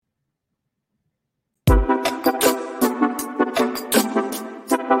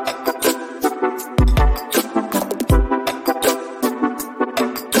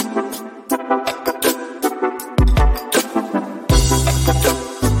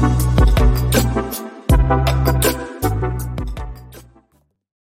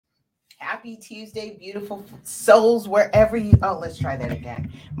Tuesday, beautiful souls, wherever you. Oh, let's try that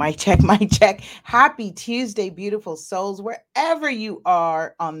again. My check, my check. Happy Tuesday, beautiful souls, wherever you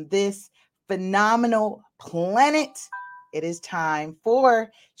are on this phenomenal planet. It is time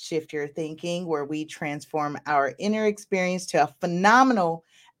for Shift Your Thinking, where we transform our inner experience to a phenomenal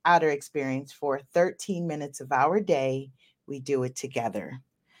outer experience for 13 minutes of our day. We do it together.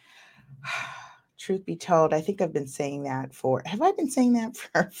 Truth be told, I think I've been saying that have I been saying that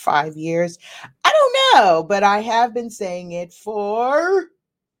for 5 years? I don't know, but I have been saying it for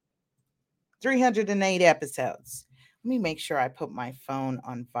 308 episodes. Let me make sure I put my phone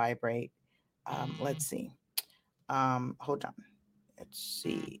on vibrate. Let's see. Hold on. Let's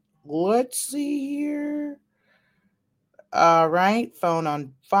see. Let's see here. All right. Phone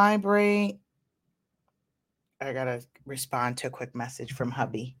on vibrate. I got to respond to a quick message from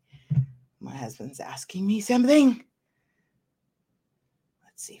hubby. My husband's asking me something.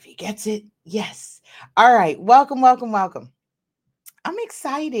 Let's see if he gets it. Yes. All right. Welcome, welcome, welcome. I'm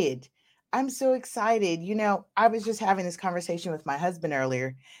excited. I'm so excited. I was just having this conversation with my husband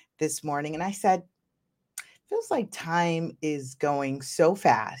earlier this morning, and I said, feels like time is going so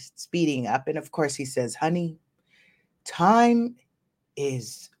fast, speeding up. And of course, he says, honey, time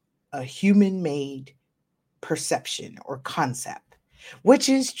is a human made perception or concept, which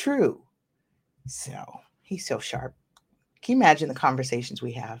is true. So he's so sharp. Can you imagine the conversations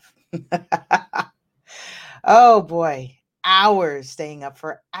we have? Oh boy, hours staying up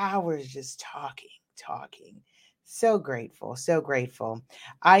for hours just talking. So grateful, so grateful.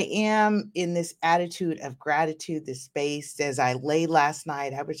 I am in this attitude of gratitude, this space. As I lay last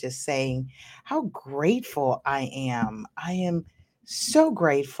night, I was just saying how grateful I am. I am so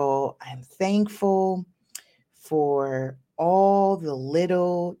grateful. I'm thankful for all the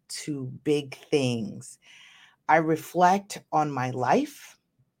little to big things. I reflect on my life.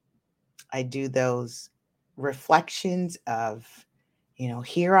 I do those reflections of,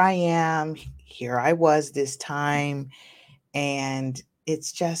 here I am, here I was this time. And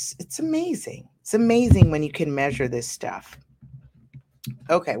it's amazing. It's amazing when you can measure this stuff.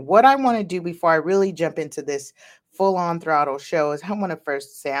 Okay, what I want to do before I really jump into this full on throttle show is I want to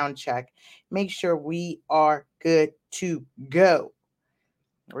first sound check, make sure we are good to go.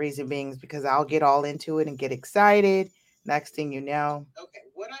 Reason being is because I'll get all into it and get excited. Next thing you know,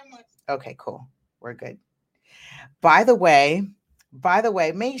 okay, cool. We're good. By the way,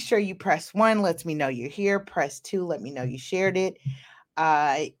 make sure you press 1, lets me know you're here. Press 2, let me know you shared it.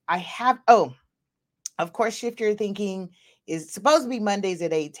 I have, of course, Shift Your Thinking is supposed to be Mondays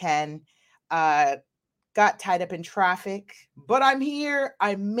at 8:10. Uh, got tied up in traffic, but I'm here.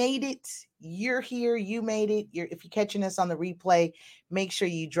 I made it. You're here. You made it. If you're catching us on the replay, make sure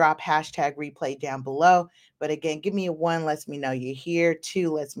you drop hashtag replay down below. But again, give me a 1, lets me know you're here.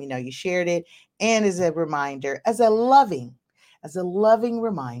 2, lets me know you shared it. And as a reminder, as a loving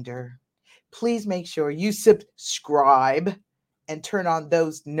reminder, please make sure you subscribe and turn on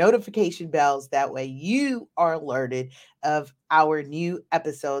those notification bells. That way you are alerted of our new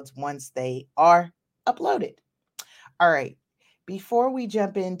episodes once they are uploaded. All right. Before we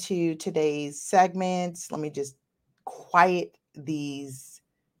jump into today's segments, let me just quiet these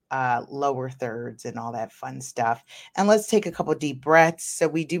lower thirds and all that fun stuff. And let's take a couple deep breaths. So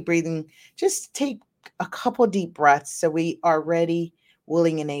we do breathing. Just take a couple deep breaths so we are ready,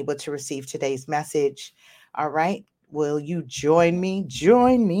 willing, and able to receive today's message. All right. Will you join me?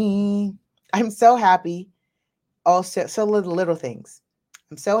 Join me. I'm so happy. Also, so little things.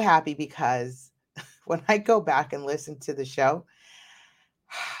 I'm so happy because when I go back and listen to the show,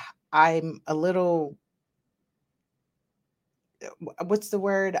 I'm a little, what's the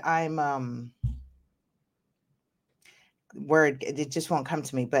word? It just won't come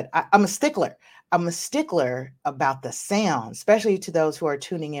to me, but I'm a stickler. I'm a stickler about the sound, especially to those who are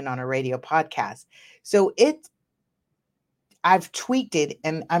tuning in on a radio podcast. So I've tweaked it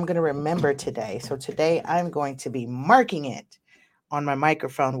and I'm going to remember today. So today I'm going to be marking it on my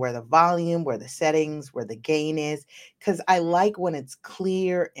microphone where the volume, where the settings, where the gain is, because I like when it's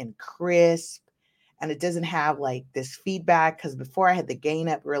clear and crisp and it doesn't have like this feedback. Because before I had the gain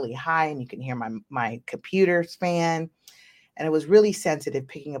up really high and you can hear my computer fan and it was really sensitive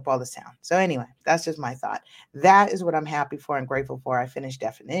picking up all the sound. So anyway, that's just my thought. That is what I'm happy for and grateful for. I finished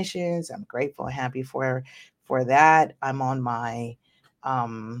definitions. I'm grateful and happy for that. I'm on my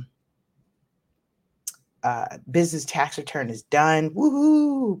business tax return is done.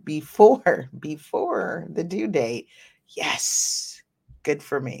 Woohoo! Before the due date. Yes. Good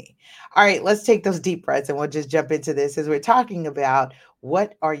for me. All right, let's take those deep breaths and we'll just jump into this as we're talking about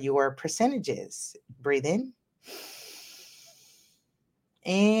what are your percentages. Breathe in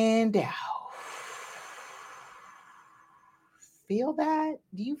and out. feel that?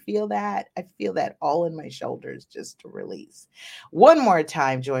 Do you feel that? I feel that all in my shoulders just to release. One more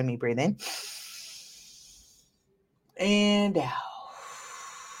time. Join me. Breathe in and out.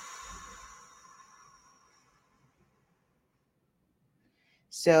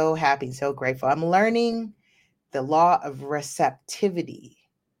 So happy, so grateful. I'm learning the law of receptivity,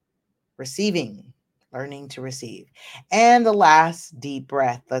 receiving, learning to receive. And the last deep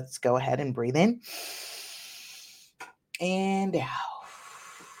breath. Let's go ahead and breathe in and out.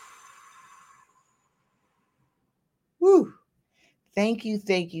 Woo. Thank you,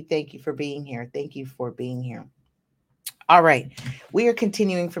 thank you, thank you for being here. Thank you for being here. All right. We are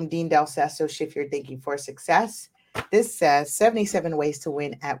continuing from Dean Del Sesto, Shift Your Thinking for Success. This says 77 ways to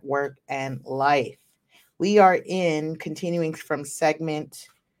win at work and life. We are continuing from segment,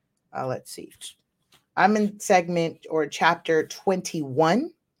 let's see. I'm in segment or chapter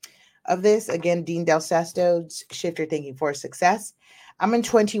 21 of this. Again, Dean Del Sesto, Shift Your Thinking for Success. I'm in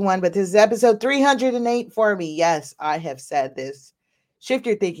 21, but this is episode 308 for me. Yes, I have said this. Shift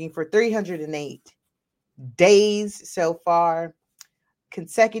Your Thinking for 308 days so far,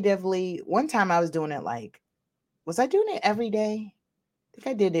 consecutively. One time I was doing it was I doing it every day? I think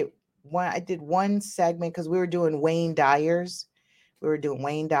I did it I did one segment because we were doing Wayne Dyer's. We were doing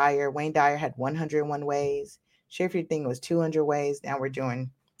Wayne Dyer. Wayne Dyer had 101 ways. Shift Your Thing was 200 ways. Now we're doing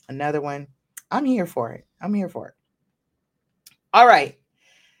another one. I'm here for it. All right.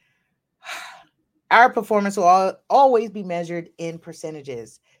 Our performance will always be measured in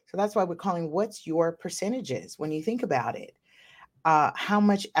percentages. So that's why we're calling what's your percentages when you think about it. How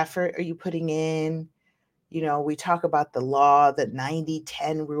much effort are you putting in? We talk about the law, the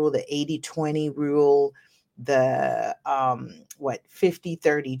 90-10 rule, the 80-20 rule, the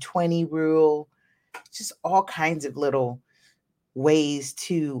 50-30-20 rule, just all kinds of little ways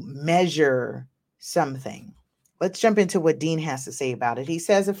to measure something. Let's jump into what Dean has to say about it. He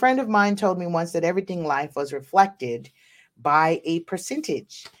says, a friend of mine told me once that everything in life was reflected by a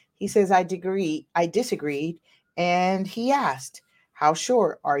percentage. He says, I disagreed. And he asked, how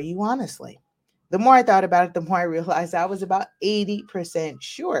sure are you honestly? The more I thought about it, the more I realized I was about 80%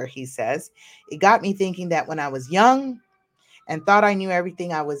 sure, he says. It got me thinking that when I was young and thought I knew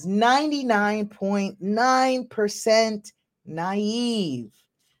everything, I was 99.9% naive.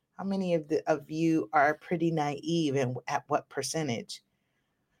 How many of you are pretty naive, and at what percentage?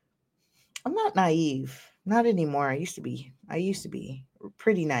 I'm not naive. Not anymore. I used to be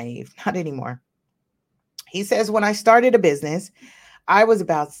pretty naive. Not anymore. He says, when I started a business, I was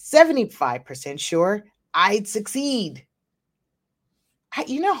about 75% sure I'd succeed.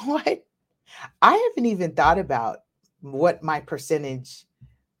 You know what? I haven't even thought about what my percentage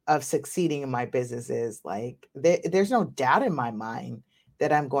of succeeding in my business is. Like, there's no doubt in my mind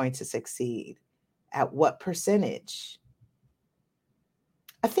that I'm going to succeed. At what percentage?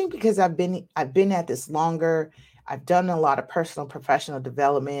 I think because I've been at this longer. I've done a lot of personal professional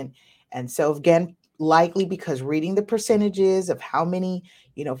development. And so again, likely because reading the percentages of how many,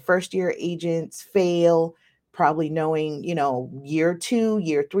 first year agents fail, probably knowing, year 2,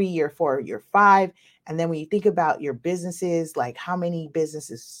 year 3, year 4, year 5. And then when you think about your businesses, like how many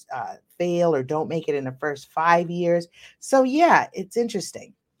businesses fail or don't make it in the first 5 years. So yeah, it's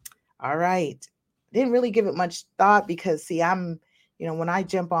interesting. All right. Didn't really give it much thought because see, when I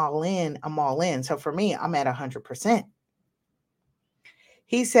jump all in, I'm all in. So for me, I'm at 100%.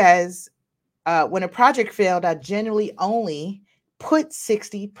 He says, when a project failed, I generally only put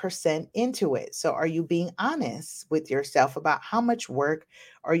 60% into it. So are you being honest with yourself about how much work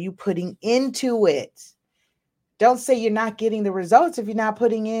are you putting into it? Don't say you're not getting the results if you're not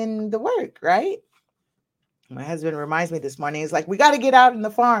putting in the work, right? My husband reminds me this morning. He's like, we got to get out in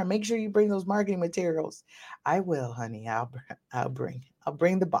the farm. Make sure you bring those marketing materials. I will, honey. I'll bring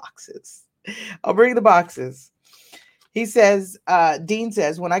the boxes. I'll bring the boxes. He says, Dean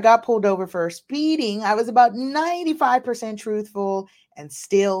says, when I got pulled over for speeding, I was about 95% truthful and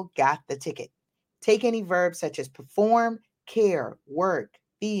still got the ticket. Take any verbs such as perform, care, work,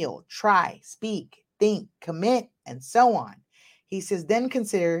 feel, try, speak, think, commit, and so on. He says, then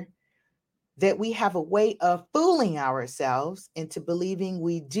consider that we have a way of fooling ourselves into believing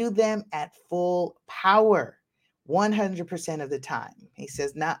we do them at full power 100% of the time. He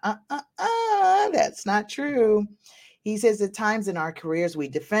says, that's not true. He says at times in our careers, we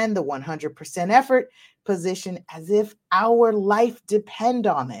defend the 100% effort position as if our life depend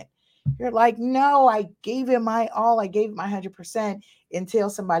on it. You're like, no, I gave it my all. I gave it my 100% until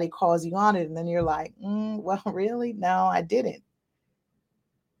somebody calls you on it. And then you're like, well, really? No, I didn't.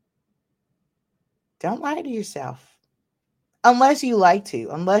 Don't lie to yourself. Unless you like to.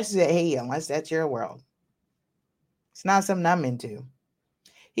 Unless that's your world. It's not something I'm into.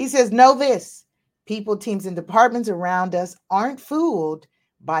 He says, know this: people, teams, and departments around us aren't fooled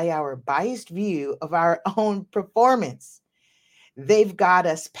by our biased view of our own performance. They've got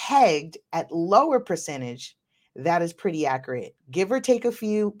us pegged at lower percentage. That is pretty accurate, give or take a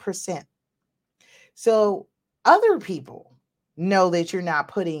few percent. So other people know that you're not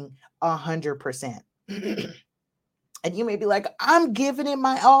putting 100%. And you may be like, I'm giving it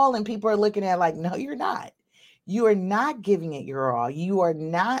my all. And people are looking at it like, no, you're not. You are not giving it your all. You are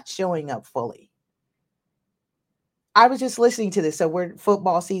not showing up fully. I was just listening to this. So we're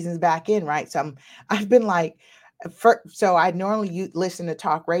football season's back in, right? So I've been like, so I normally listen to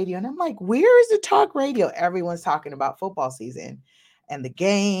talk radio, and I'm like, where is the talk radio? Everyone's talking about football season and the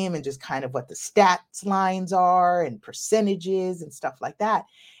game and just kind of what the stats lines are and percentages and stuff like that.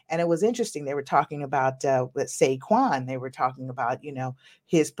 And it was interesting. They were talking about with Saquon. They were talking about,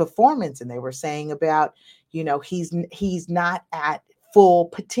 his performance, and they were saying about, he's not at full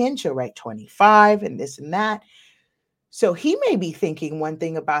potential, right? 25 and this and that. So he may be thinking one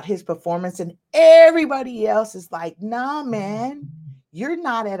thing about his performance, and everybody else is like, nah, man, you're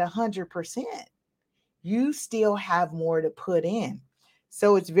not at 100%. You still have more to put in.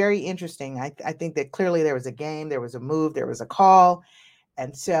 So it's very interesting. I think that clearly there was a game, there was a move, there was a call.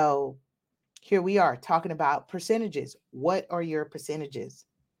 And so here we are talking about percentages. What are your percentages?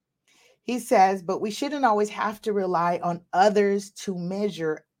 He says, but we shouldn't always have to rely on others to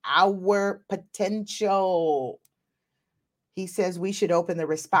measure our potential. He says we should open the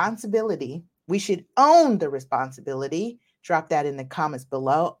responsibility. We should own the responsibility. Drop that in the comments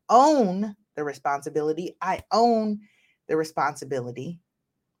below. Own the responsibility. I own the responsibility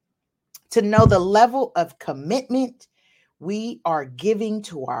to know the level of commitment we are giving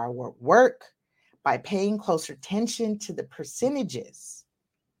to our work by paying closer attention to the percentages.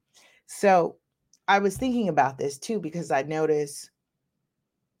 So I was thinking about this too, because I noticed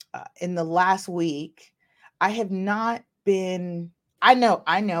in the last week, I have not been, I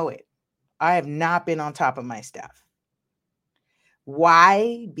know it. I have not been on top of my stuff.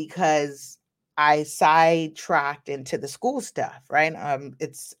 Why? Because I sidetracked into the school stuff, right? I've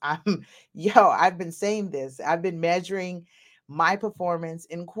been saying this. I've been measuring my performance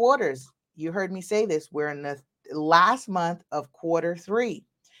in quarters. You heard me say this. We're in the last month of quarter 3.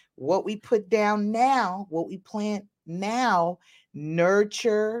 What we put down now, what we plant now,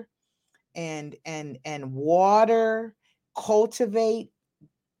 nurture and water, cultivate,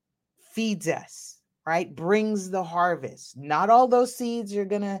 feeds us, right? Brings the harvest. Not all those seeds are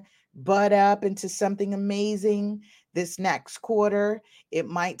going to bud up into something amazing this next quarter. It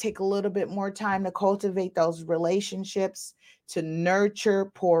might take a little bit more time to cultivate those relationships, to nurture,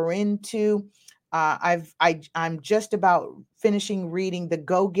 pour into. I'm just about finishing reading The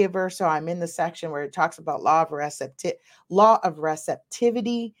Go-Giver, so I'm in the section where it talks about law of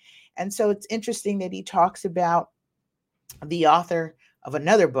receptivity. And so it's interesting that he talks about the author of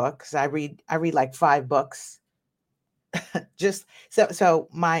another book, because I read like 5 books. Just so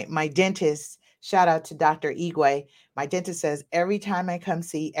my dentist, shout out to Dr. Igwe, my dentist says every time I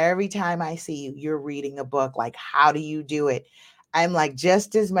see you, you're reading a book. Like, how do you do it? I'm like,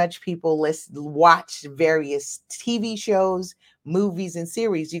 just as much people watch various TV shows, movies, and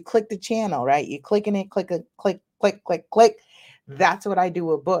series. You click the channel, right? You click in it, click. That's what I do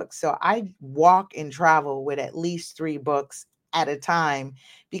with books. So I walk and travel with at least 3 books at a time,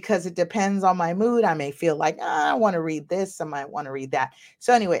 because it depends on my mood. I may feel like, I want to read this. I might want to read that.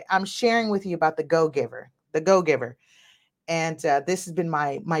 So anyway, I'm sharing with you about The Go-Giver. And this has been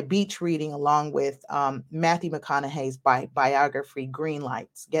my beach reading, along with Matthew McConaughey's biography, Green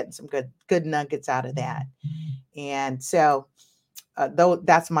Lights, getting some good nuggets out of that. And so though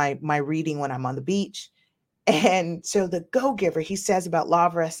that's my reading when I'm on the beach. And so The Go-Giver, he says about law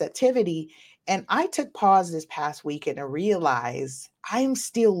of receptivity. And I took pause this past weekend and realized I'm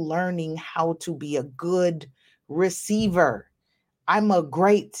still learning how to be a good receiver. I'm a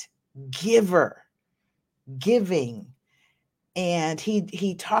great giver, giving. And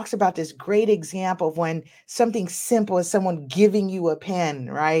he talks about this great example of when something simple as someone giving you a pen,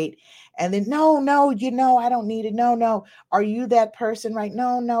 right? And then, no, I don't need it. No. Are you that person, right?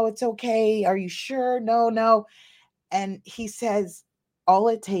 No, it's okay. Are you sure? No. And he says, all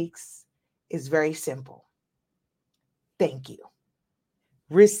it takes is very simple. Thank you.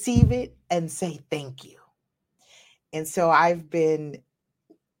 Receive it and say thank you. And so I've been,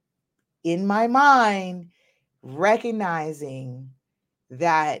 in my mind, recognizing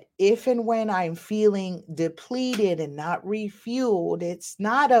that if and when I'm feeling depleted and not refueled, it's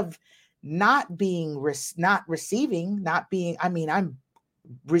not of not being, not receiving, not being, I'm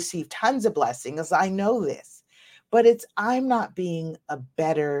received tons of blessings. I know this. but it's I'm not being a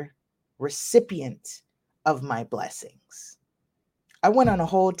better recipient of my blessings. I went on a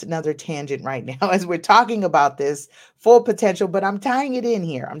whole another tangent right now as we're talking about this full potential, but I'm tying it in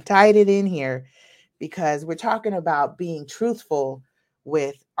here. I'm tying it in here because we're talking about being truthful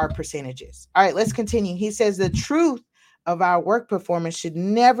with our percentages. All right, let's continue. He says the truth of our work performance should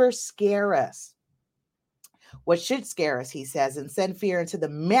never scare us. What should scare us, he says, and send fear into the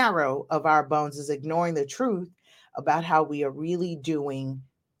marrow of our bones is ignoring the truth about how we are really doing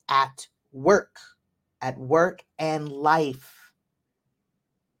at work and life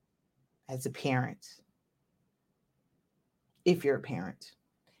as a parent. If you're a parent,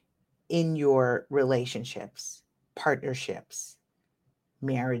 in your relationships, partnerships,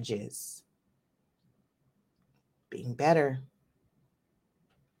 marriages, being better.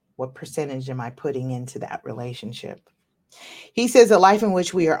 What percentage am I putting into that relationship? He says a life in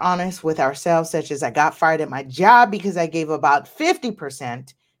which we are honest with ourselves, such as I got fired at my job because I gave about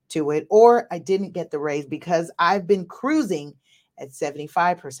 50% to it, or I didn't get the raise because I've been cruising at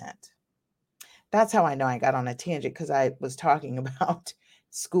 75%. That's how I know I got on a tangent, because I was talking about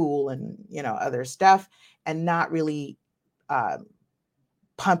school and, other stuff, and not really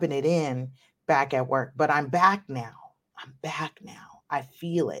pumping it in back at work. But I'm back now. I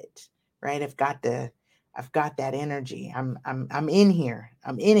feel it, right? I've got that energy. I'm in here.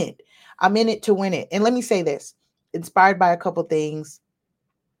 I'm in it. I'm in it to win it. And let me say this, inspired by a couple things.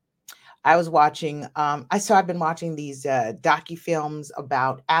 I was watching, I've been watching these docu-films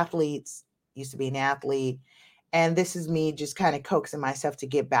about athletes. Used to be an athlete. And this is me just kind of coaxing myself to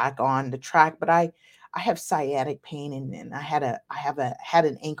get back on the track. But I have sciatic pain, and I had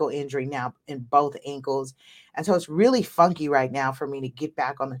an ankle injury now in both ankles. And so it's really funky right now for me to get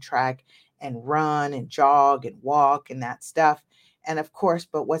back on the track and run and jog and walk and that stuff. And of course,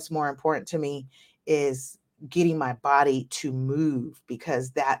 but what's more important to me is getting my body to move,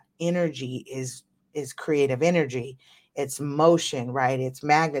 because that energy is creative energy. It's motion, right? It's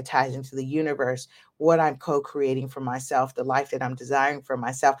magnetizing to the universe what I'm co-creating for myself, the life that I'm desiring for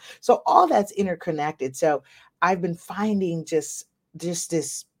myself. So all that's interconnected. So I've been finding just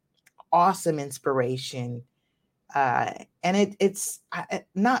this awesome inspiration. And it's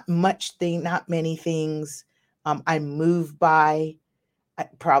not not many things I'm moved by,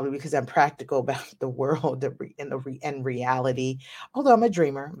 probably because I'm practical about the world and reality. Although I'm a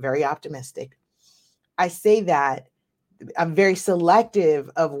dreamer, very optimistic. I say that I'm very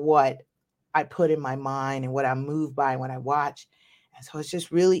selective of what I put in my mind and what I'm moved by and what I watch. And so it's just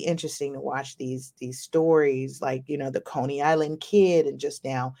really interesting to watch these stories, like, the Coney Island kid. And just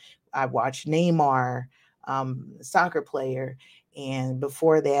now I watched Neymar, soccer player. And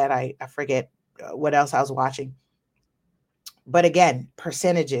before that, I forget what else I was watching. But again,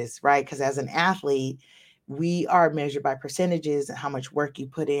 percentages, right? Because as an athlete, we are measured by percentages and how much work you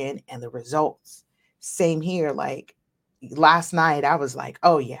put in and the results. Same here. Like last night, I was like,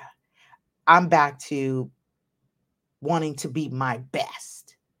 oh, yeah, I'm back to wanting to be my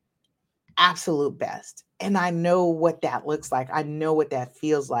best, absolute best. And I know what that looks like. I know what that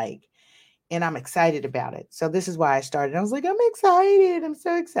feels like. And I'm excited about it. So this is why I started. I was like, I'm excited. I'm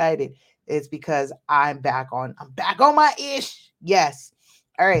so excited. It's because I'm back on my ish. Yes.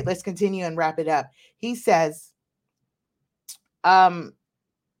 All right, let's continue and wrap it up. He says, the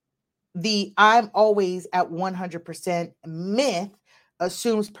I'm always at 100% myth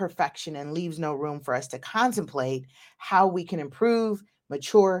assumes perfection and leaves no room for us to contemplate how we can improve,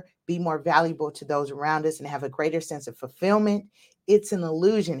 mature, be more valuable to those around us, and have a greater sense of fulfillment. It's an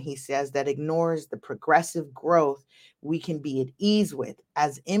illusion, he says, that ignores the progressive growth we can be at ease with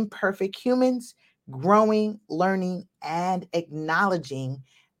as imperfect humans, growing, learning, and acknowledging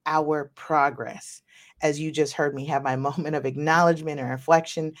our progress. As you just heard me have my moment of acknowledgement and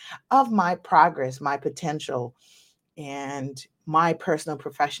reflection of my progress, my potential, and my personal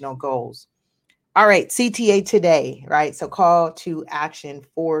professional goals. All right, CTA today, right? So call to action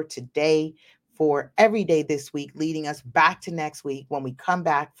for today, for every day this week, leading us back to next week when we come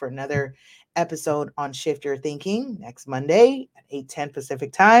back for another episode on Shift Your Thinking next Monday at 8:10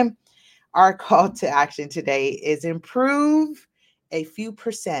 Pacific time. Our call to action today is improve a few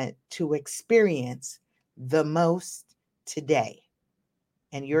percent to experience the most today.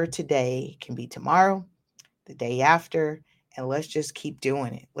 And your today can be tomorrow, the day after, and let's just keep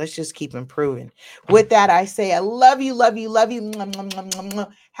doing it. Let's just keep improving. With that, I say I love you, love you, love you.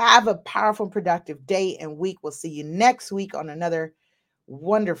 Have a powerful, productive day and week. We'll see you next week on another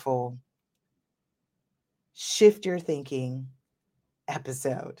wonderful Shift Your Thinking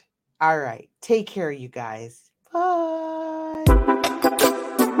episode. All right. Take care, you guys. Bye.